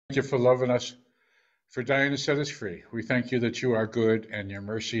You for loving us, for dying to set us free. We thank you that you are good and your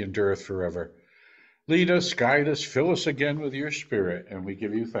mercy endureth forever. Lead us, guide us, fill us again with your spirit, and we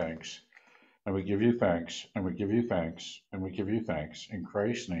give you thanks. And we give you thanks, and we give you thanks, and we give you thanks. In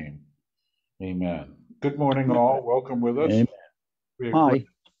Christ's name, amen. Good morning, all. Welcome with us. Amen. We're Hi.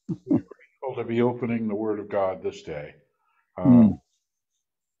 grateful to be opening the Word of God this day. Mm.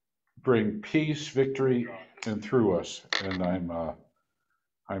 Bring peace, victory, and through us. And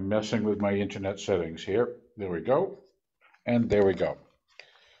I'm messing with my internet settings here. There we go. And there we go.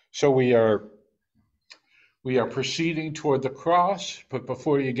 So we are proceeding toward the cross, but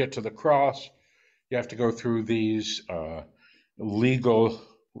before you get to the cross, you have to go through these legal,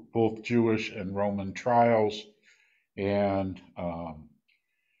 both Jewish and Roman trials, and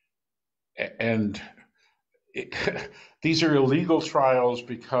and it, these are illegal trials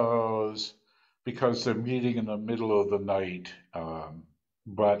because they're meeting in the middle of the night,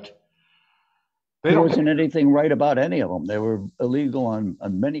 but they There don't. wasn't anything right about any of them. They were illegal on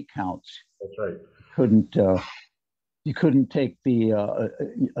many counts. That's right. You couldn't take the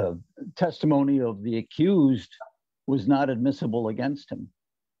testimony of the accused was not admissible against him.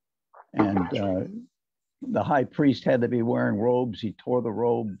 And the high priest had to be wearing robes. He tore the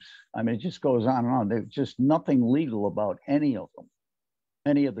robes. I mean, it just goes on and on. There's just nothing legal about any of them,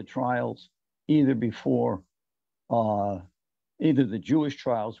 any of the trials, either before either the Jewish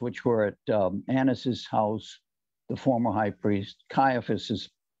trials, which were at Annas's house, the former high priest, Caiaphas's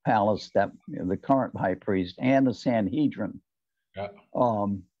palace, the current high priest, and the Sanhedrin. Yeah.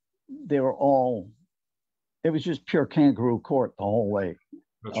 They were all. It was just pure kangaroo court the whole way.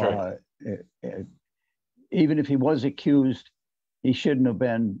 That's right. Even if he was accused, he shouldn't have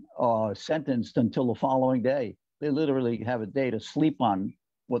been sentenced until the following day. They literally have a day to sleep on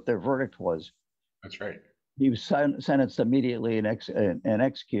what their verdict was. That's right. He was sentenced immediately and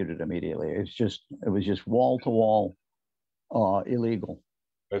executed immediately. It was just wall to wall illegal.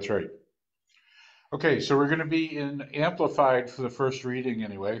 That's right. Okay, so we're going to be in Amplified for the first reading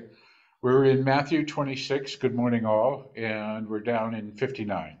anyway. We're in Matthew 26, good morning all, and we're down in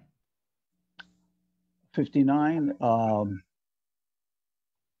 59. 59,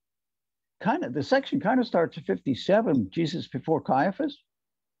 the section kind of starts at 57, Jesus before Caiaphas.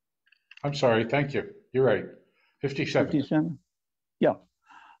 I'm sorry, thank you. You're right. 57. 57? Yeah.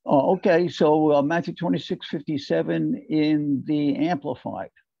 Okay, so Matthew 26, 57 in the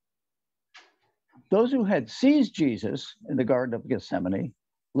Amplified. Those who had seized Jesus in the Garden of Gethsemane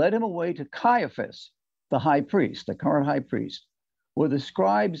led him away to Caiaphas, the high priest, the current high priest, where the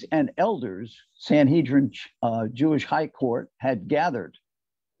scribes and elders, Sanhedrin, Jewish high court, had gathered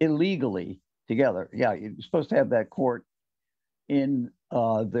illegally together. Yeah, you're supposed to have that court in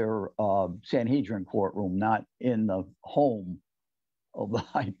their Sanhedrin courtroom, not in the home of the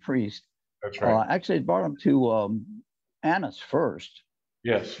high priest. That's right. Actually, it brought him to Annas first.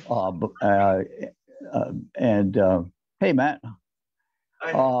 Yes. Hey, Matt.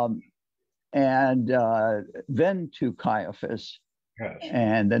 And then to Caiaphas. Yes.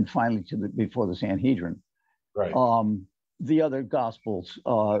 And then finally before the Sanhedrin. Right. The other Gospels,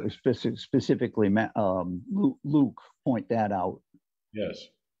 specifically Luke, point that out. Yes.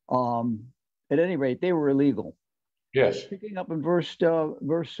 At any rate, they were illegal. Yes. Picking up in verse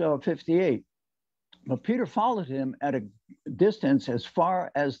 58. But Peter followed him at a distance as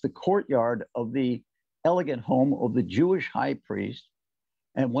far as the courtyard of the elegant home of the Jewish high priest,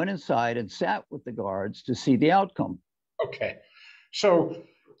 and went inside and sat with the guards to see the outcome. Okay. So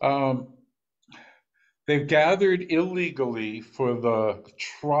they've gathered illegally for the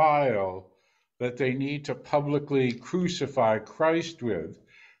trial that they need to publicly crucify Christ with,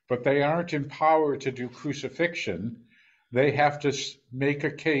 but they aren't empowered to do crucifixion. They have to make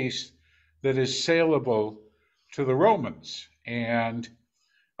a case that is saleable to the Romans. And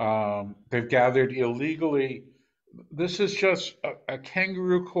they've gathered illegally. This is just a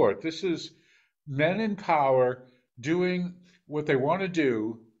kangaroo court. This is men in power doing what they want to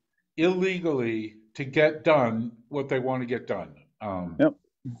do illegally to get done what they want to get done. Yep,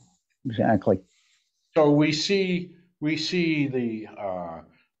 exactly. So we see the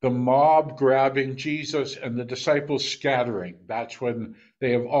mob grabbing Jesus and the disciples scattering. That's when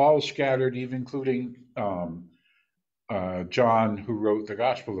they have all scattered, even including John, who wrote the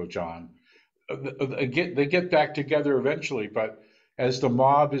Gospel of John. They get back together eventually, but as the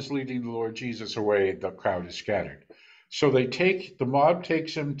mob is leading the Lord Jesus away, the crowd is scattered. So the mob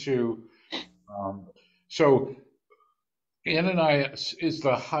takes him to, so Ananias is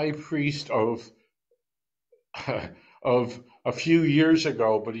the high priest of a few years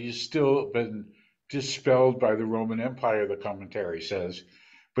ago, but he's still been dispelled by the Roman Empire, the commentary says.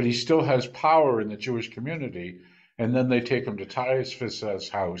 but he still has power in the Jewish community. And then they take him to Caiaphas'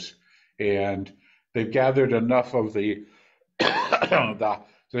 house, and they've gathered enough of the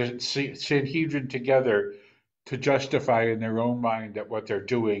Sanhedrin together to justify in their own mind that what they're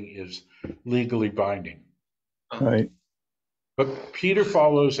doing is legally binding. Right. But Peter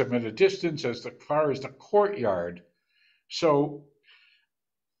follows him at a distance as far as the courtyard. So,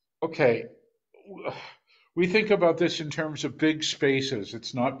 okay, we think about this in terms of big spaces.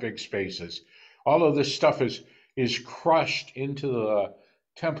 It's not big spaces. All of this stuff is crushed into the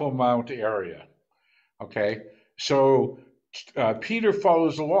Temple Mount area. Okay, so Peter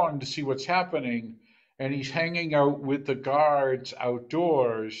follows along to see what's happening, and he's hanging out with the guards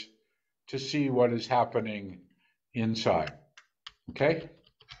outdoors to see what is happening inside. Okay?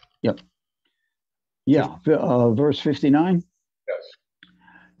 Yep. Yeah. Verse 59. Yes.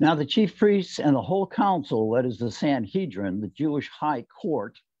 Now the chief priests and the whole council, that is the Sanhedrin, the Jewish high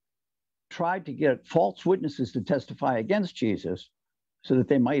court, tried to get false witnesses to testify against Jesus so that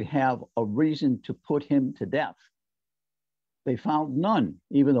they might have a reason to put him to death. They found none,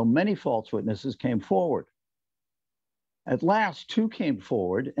 even though many false witnesses came forward. At last, two came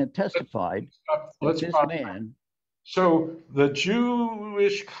forward and testified that this man. So the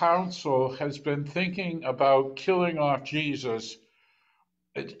Jewish council has been thinking about killing off Jesus,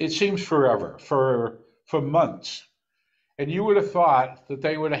 it seems forever, for months. And you would have thought that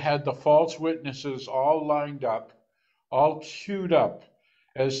they would have had the false witnesses all lined up, all queued up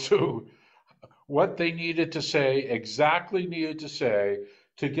as to what they needed to say, exactly needed to say,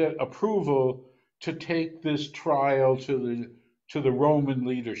 to get approval to take this trial to the Roman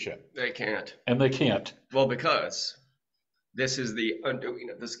leadership. They can't. And they can't. Well, because this is the undoing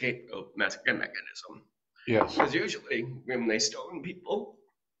of the scapegoat mechanism. Yes. Because usually when they stone people,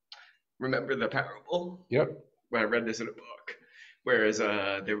 remember the parable? Yep. When I read this in a book, whereas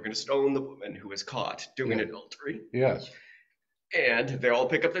they were going to stone the woman who was caught doing adultery. Yes. And they all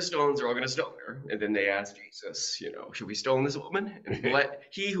pick up their stones, they're all going to stone her. And then they ask Jesus, should we stone this woman? And let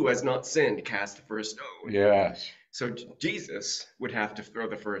he who has not sinned cast the first stone. Yes. So Jesus would have to throw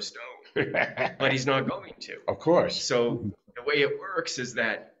the first stone, but he's not going to. Of course. So the way it works is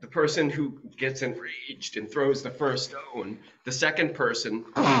that the person who gets enraged and throws the first stone, the second person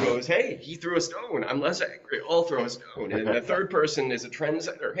goes, hey, he threw a stone. I'm less angry. I'll throw a stone. And the third person is a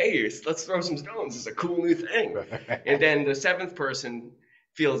trendsetter. Hey, let's throw some stones. It's a cool new thing. And then the seventh person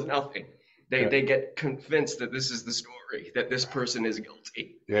feels nothing. They get convinced that this is the story, that this person is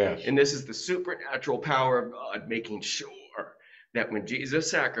guilty. Yes. And this is the supernatural power of God making sure that when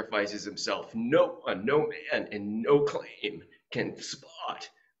Jesus sacrifices himself, no one, no man, and no claim can spot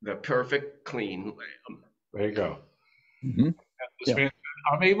the perfect, clean lamb. There you go. Mm-hmm. This man,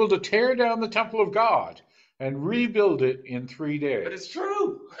 I'm able to tear down the temple of God and rebuild it in 3 days. But it's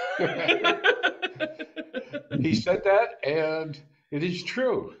true. He said that, and it is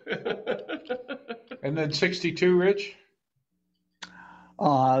true. And then 62, Rich?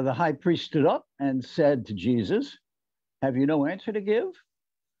 The high priest stood up and said to Jesus, have you no answer to give?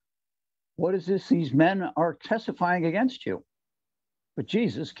 What is this these men are testifying against you? But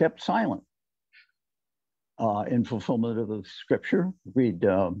Jesus kept silent. In fulfillment of the scripture, read,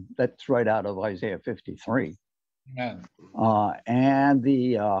 that's right out of Isaiah 53. Amen. And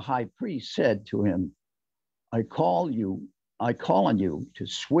the high priest said to him, I call on you to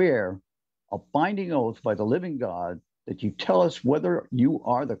swear a binding oath by the living God that you tell us whether you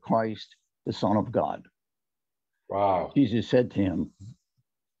are the Christ, the Son of God. Wow. Jesus said to him,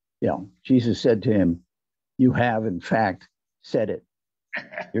 you have in fact said it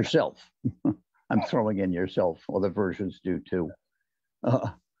yourself. I'm throwing in yourself. Other versions do too.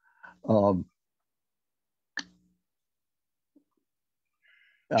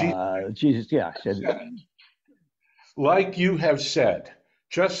 Jesus, said, like you have said,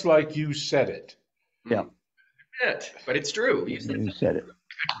 just like you said it. Yeah. But it's true. You said it.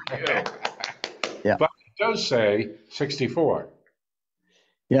 Yeah. But it does say 64.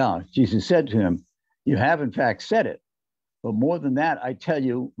 Yeah. Jesus said to him, you have in fact said it. But more than that, I tell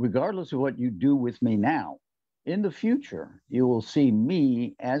you, regardless of what you do with me now, in the future, you will see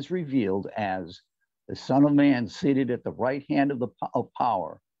me as revealed as the Son of Man seated at the right hand of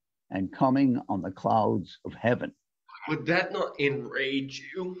power and coming on the clouds of heaven. Would that not enrage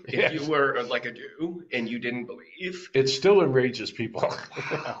you if you were like a Jew and you didn't believe? It still enrages people.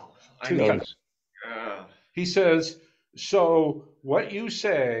 Wow. He says, so what you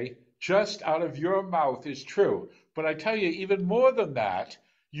say just out of your mouth is true. But I tell you, even more than that,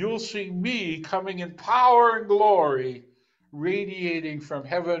 you'll see me coming in power and glory, radiating from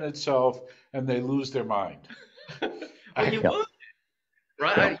heaven itself, and they lose their mind. Well, you would.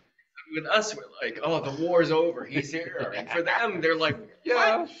 right? With us, we're like, oh, the war's over. He's here. And for them, they're like,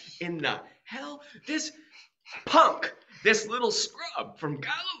 what in the hell? This punk, this little scrub from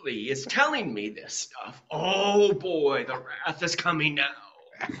Galilee is telling me this stuff. Oh boy, the wrath is coming now.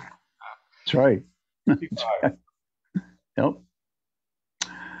 That's right. Yep.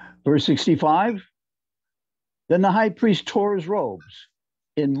 Verse 65. Then the high priest tore his robes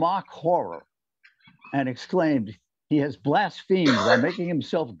in mock horror and exclaimed, he has blasphemed by making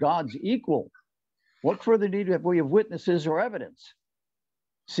himself God's equal. What further need have we of witnesses or evidence?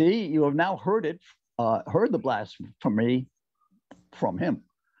 See, you have now heard the blasphemy from him.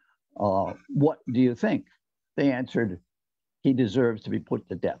 What do you think? They answered, he deserves to be put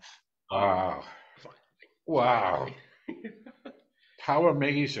to death. Wow. Wow. How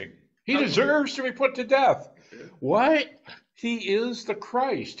amazing. He deserves to be put to death. What? He is the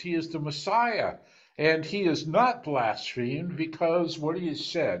Christ. He is the Messiah. And he is not blasphemed because what he has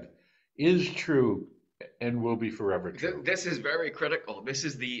said is true and will be forever true. This is very critical. This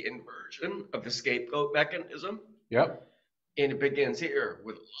is the inversion of the scapegoat mechanism. Yep. And it begins here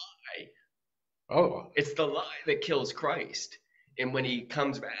with lie. Oh. It's the lie that kills Christ. And when he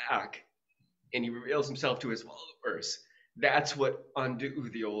comes back and he reveals himself to his followers, that's what undid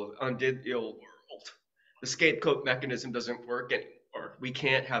the old world. The scapegoat mechanism doesn't work anymore. We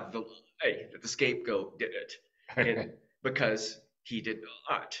can't have the lie that the scapegoat did it, and because he did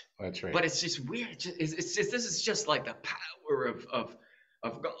not. That's right. But it's just weird. This is just like the power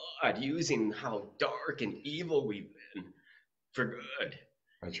of God using how dark and evil we've been for good.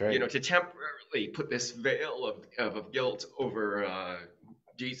 That's right. You know, to temporarily put this veil of guilt over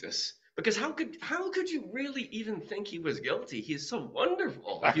Jesus. Because how could you really even think he was guilty? He's so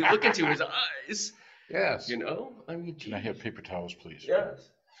wonderful. If you look into his eyes. Yes. You know? I mean, can I have paper towels, please?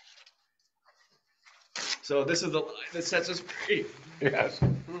 Yes. So this is the lie that sets us free. Yes.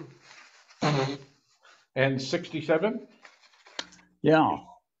 And 67? Yeah.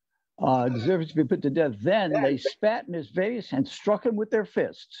 Deserves to be put to death. Then they spat in his face and struck him with their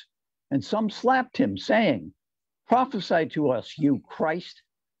fists. And some slapped him, saying, prophesy to us, you Christ,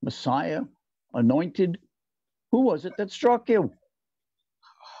 Messiah, anointed. Who was it that struck you?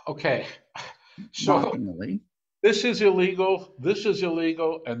 Okay. So mockingly. This is illegal, this is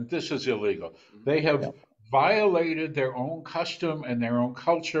illegal, and this is illegal. They have violated their own custom and their own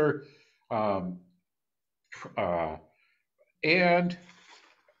culture, and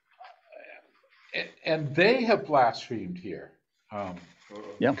they have blasphemed here.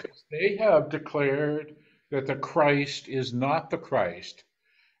 They have declared that the Christ is not the Christ,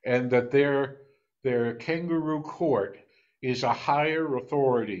 and that their kangaroo court is a higher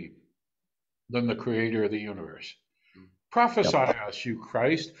authority than the creator of the universe. Prophesy us, you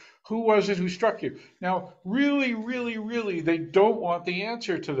Christ. Who was it who struck you? Now, really, really, really, they don't want the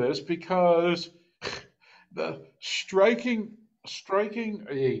answer to this because the striking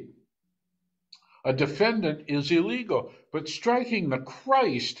a defendant is illegal, but striking the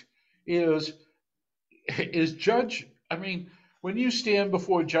Christ is judge. I mean, when you stand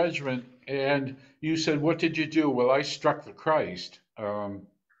before judgment and you said, "What did you do?" Well, I struck the Christ.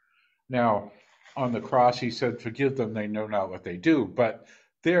 Now, on the cross, he said, "Forgive them; they know not what they do." But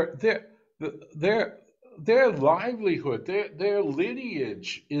their livelihood, their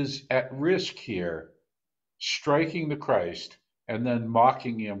lineage is at risk here, striking the Christ and then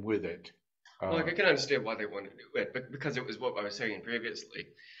mocking him with it. Well, I can understand why they want to do it, but because it was what I was saying previously,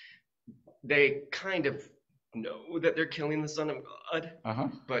 they kind of know that they're killing the Son of God,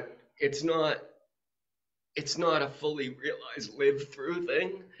 but it's not a fully realized, lived through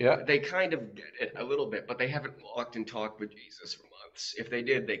thing. Yeah. They kind of get it a little bit, but they haven't walked and talked with Jesus for months. If they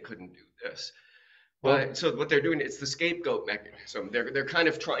did, they couldn't do this. But so what they're doing, it's the scapegoat mechanism. They're kind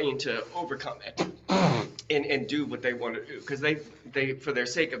of trying to overcome it and do what they want to do, because they for their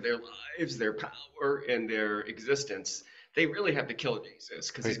sake of their lives, their power, and their existence, they really have to kill Jesus,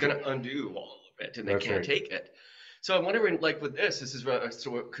 because he's going to undo all of it, and they can't take it. So I'm wondering, like with this is a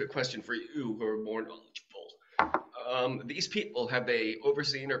question for you who are more knowledgeable. These people, have they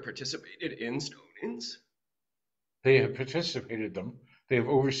overseen or participated in stonings? They have participated them. They have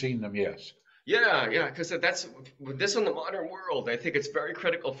overseen them, yes. Yeah, because that's with this in the modern world. I think it's very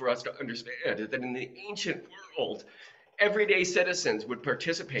critical for us to understand that in the ancient world, everyday citizens would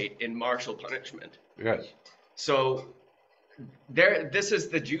participate in martial punishment. Yes. So this is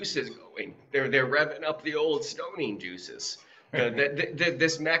the juices going. They're revving up the old stoning juices.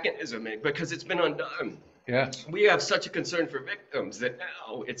 This mechanism, because it's been undone. Yes. We have such a concern for victims that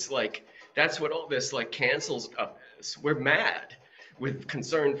now it's like that's what all this like cancel stuff is. We're mad with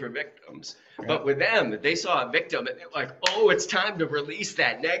concern for victims. But with them, they saw a victim and they're like, oh, it's time to release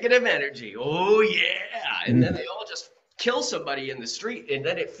that negative energy. Oh, yeah. And then they all just kill somebody in the street, and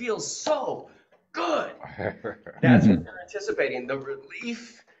then it feels so good. That's what they're anticipating, the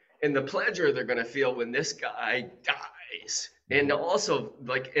relief and the pleasure they're going to feel when this guy dies. And also,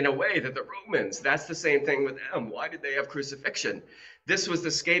 like, in a way that the Romans, that's the same thing with them. Why did they have crucifixion? This was the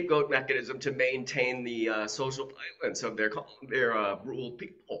scapegoat mechanism to maintain the social violence of their ruled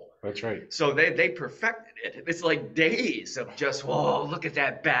people. That's right. So they perfected it. It's like days of just, whoa, look at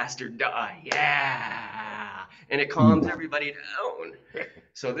that bastard die. Yeah. And it calms everybody down.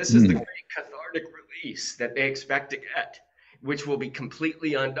 So this is the great cathartic release that they expect to get, which will be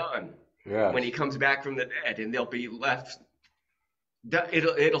completely undone when he comes back from the dead, and they'll be left.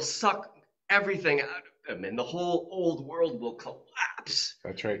 It'll suck everything out of them, and the whole old world will collapse.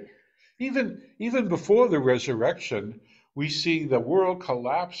 That's right. Even before the resurrection, we see the world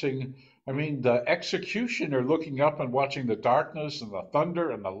collapsing. I mean, the executioner looking up and watching the darkness and the thunder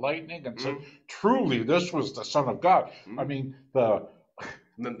and the lightning and said, truly, this was the Son of God. I mean,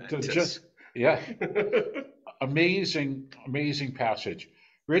 amazing passage.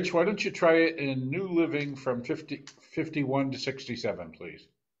 Rich, why don't you try it in New Living from 51 to 67, please?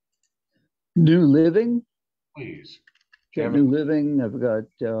 New Living? Please. New Living, I've got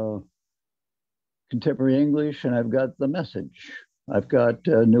Contemporary English, and I've got the Message. I've got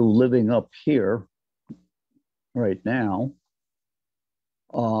New Living up here right now.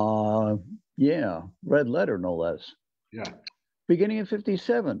 Red letter, no less. Yeah. Beginning of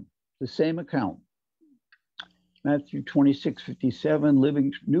 57, the same account. Matthew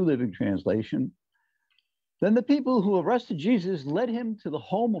 26:57, New Living Translation. Then the people who arrested Jesus led him to the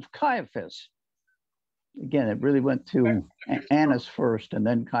home of Caiaphas. Again, it really went to Annas first and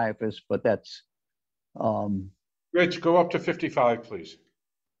then Caiaphas, but that's... Rich, go up to 55, please.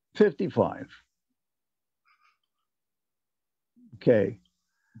 55. Okay.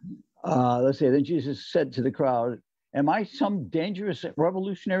 Let's see. Then Jesus said to the crowd, am I some dangerous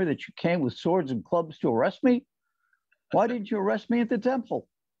revolutionary that you came with swords and clubs to arrest me? Why didn't you arrest me at the temple?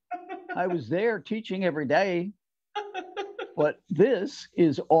 I was there teaching every day. But this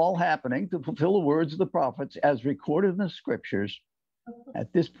is all happening to fulfill the words of the prophets as recorded in the scriptures.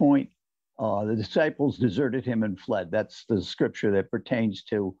 At this point, the disciples deserted him and fled. That's the scripture that pertains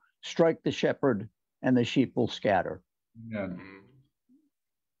to strike the shepherd and the sheep will scatter. Yeah.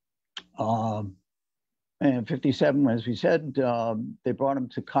 And 57, as we said, they brought him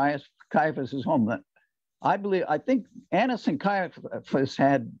to Caiaphas' home. I think Annas and Caiaphas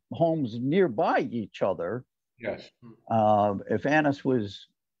had homes nearby each other. Yes. If Annas was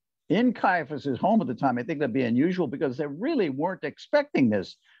in Caiaphas' home at the time, I think that'd be unusual because they really weren't expecting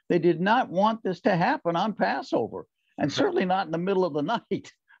this. They did not want this to happen on Passover, and certainly not in the middle of the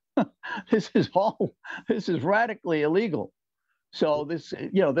night. This is radically illegal. So this,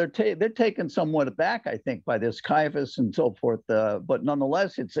 they're taken somewhat aback, I think, by this Caiaphas and so forth. But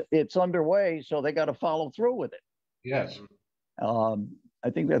nonetheless, it's underway, so they got to follow through with it. Yes. I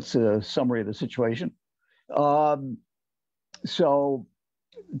think that's a summary of the situation. So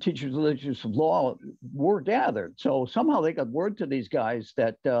teachers and lecturers of law were gathered. So somehow they got word to these guys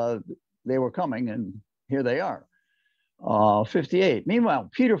that they were coming, and here they are. 58. Meanwhile,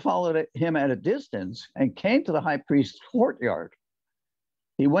 Peter followed him at a distance and came to the high priest's courtyard.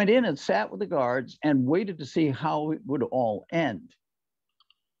 He went in and sat with the guards and waited to see how it would all end.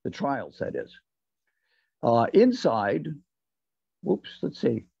 The trials, that is. Inside, let's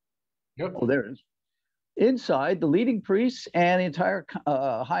see. Yep. Oh, there it is. Inside, the leading priests and the entire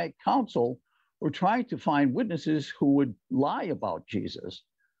high council were trying to find witnesses who would lie about Jesus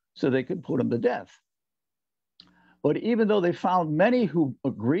so they could put him to death. But even though they found many who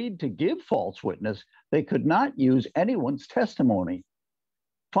agreed to give false witness, they could not use anyone's testimony.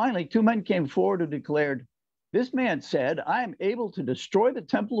 Finally, two men came forward and declared, "This man said, I am able to destroy the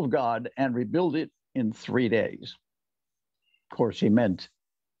temple of God and rebuild it in 3 days." Of course, he meant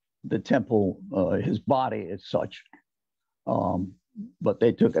the temple, his body as such, but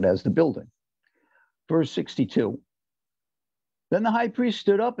they took it as the building. Verse 62. Then the high priest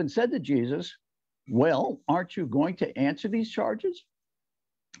stood up and said to Jesus, "Well, aren't you going to answer these charges?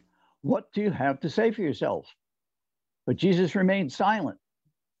 What do you have to say for yourself?" But Jesus remained silent.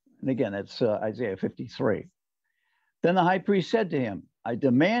 And again, that's Isaiah 53. Then the high priest said to him, "I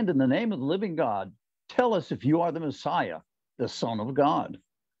demand in the name of the living God, tell us if you are the Messiah, the Son of God."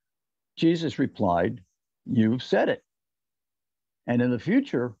 Jesus replied, "You've said it. And in the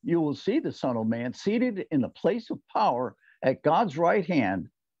future, you will see the Son of Man seated in the place of power at God's right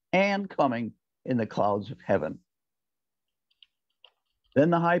hand and coming in the clouds of heaven." Then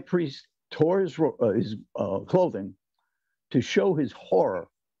the high priest tore his clothing to show his horror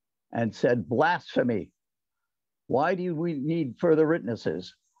and said, "Blasphemy! Why do we need further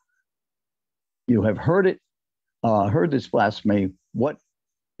witnesses? You have heard this blasphemy. What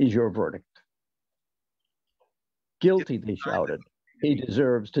is your verdict?" "Guilty," they shouted. "He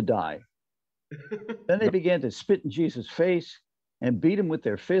deserves to die." Then they began to spit in Jesus' face and beat him with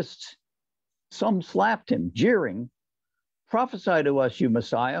their fists. Some slapped him, jeering, "Prophesy to us, you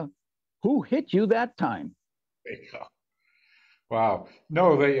Messiah. Who hit you that time?" There you go. Wow.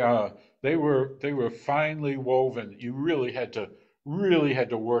 No, they were finely woven. You really had to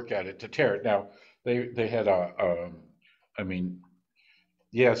work at it to tear it. Now they had I mean,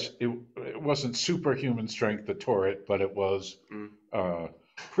 yes, it wasn't superhuman strength that tore it, but it was a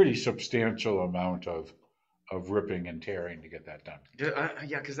pretty substantial amount of ripping and tearing to get that done.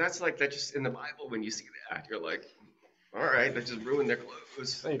 Yeah, because that's like that. Just in the Bible, when you see that, you're like, all right, they just ruined their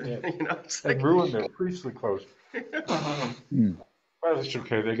clothes. They did. You know, it's They like, ruined their priestly clothes. Hmm. Well, that's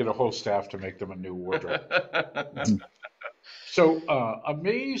okay. They get a whole staff to make them a new wardrobe. So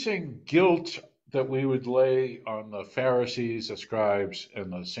amazing guilt that we would lay on the Pharisees, the scribes,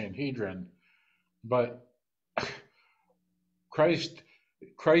 and the Sanhedrin, but Christ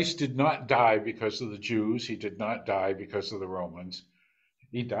Christ did not die because of the Jews. He did not die because of the Romans.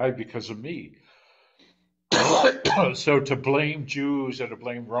 He died because of me. So to blame Jews and to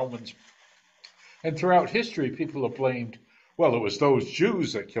blame Romans, and throughout history, people have blamed, well, it was those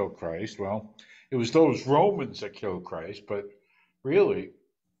Jews that killed Christ. Well, it was those Romans that killed Christ, but really,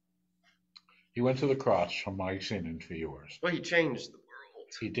 he went to the cross for my sin and for yours. well, he changed the world,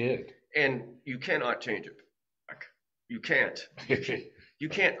 He did. and you cannot change it back. You can't. You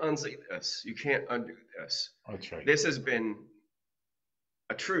can't unsee this. You can't undo this. That's right. This has been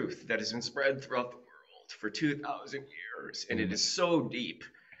a truth that has been spread throughout the world for 2,000 years, and it is so deep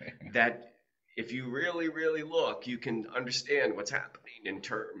that if you really, really look, you can understand what's happening in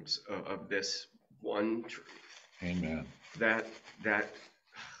terms of this one truth. Amen. That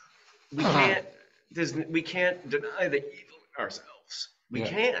we can't deny the evil in ourselves. We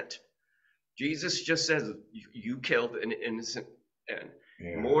can't. Jesus just says you killed an innocent man.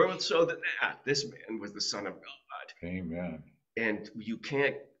 More so than that, this man was the Son of God. Amen. And you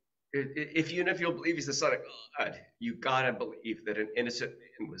can't, even if you'll believe he's the Son of God, you gotta believe that an innocent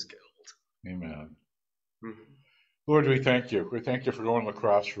man was killed. Amen. Mm-hmm. Lord, we thank you. We thank you for going to the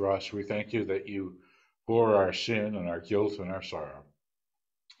cross for us. We thank you that you bore our sin and our guilt and our sorrow.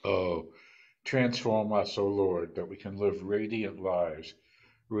 Oh, transform us, O Lord, that we can live radiant lives,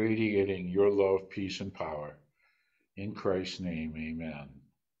 radiating your love, peace, and power. In Christ's name, amen.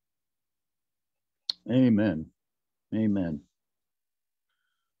 Amen. Amen.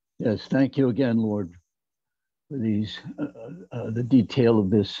 Yes, thank you again, Lord, for these the detail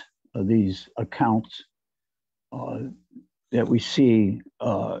of these accounts that we see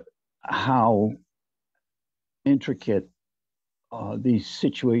how intricate these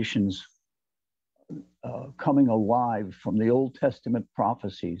situations coming alive from the Old Testament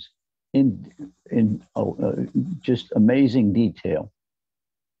prophecies in just amazing detail.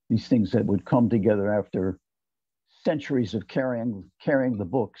 These things that would come together after centuries of carrying the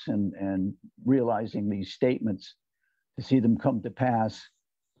books and realizing these statements, to see them come to pass,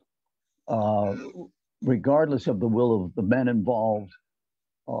 regardless of the will of the men involved,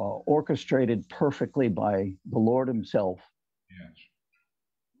 orchestrated perfectly by the Lord himself. Yes.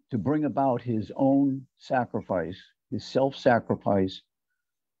 To bring about his own sacrifice, his self-sacrifice,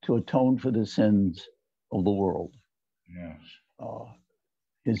 to atone for the sins of the world. Yes.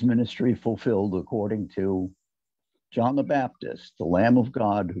 His ministry fulfilled according to John the Baptist, the Lamb of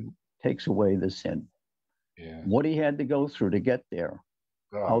God who takes away the sin. Yes. What he had to go through to get there,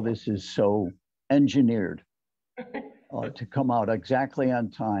 God. how this is so engineered to come out exactly on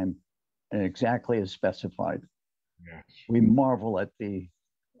time and exactly as specified. Yes. We marvel at the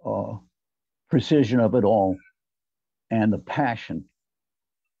precision of it all and the passion,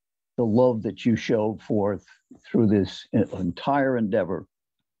 the love that you showed forth through this entire endeavor.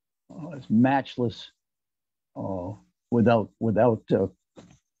 It's matchless, without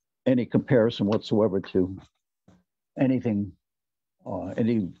any comparison whatsoever to anything,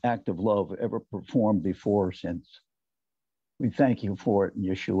 any act of love ever performed before or since. We thank you for it in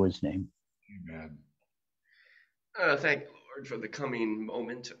Yeshua's name. Amen. Thank you, Lord, for the coming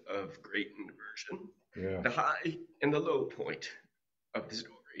moment of great inversion, Yeah. the high and the low point of the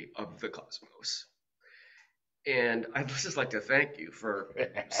story of the cosmos. And I'd just like to thank you for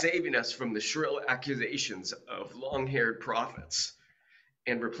saving us from the shrill accusations of long-haired prophets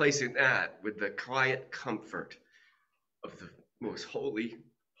and replacing that with the quiet comfort of the most holy,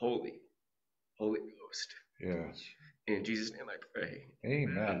 holy, Holy Ghost. Yes. In Jesus' name I pray.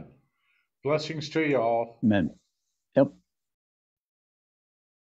 Amen. Blessings to you all. Amen. Yep.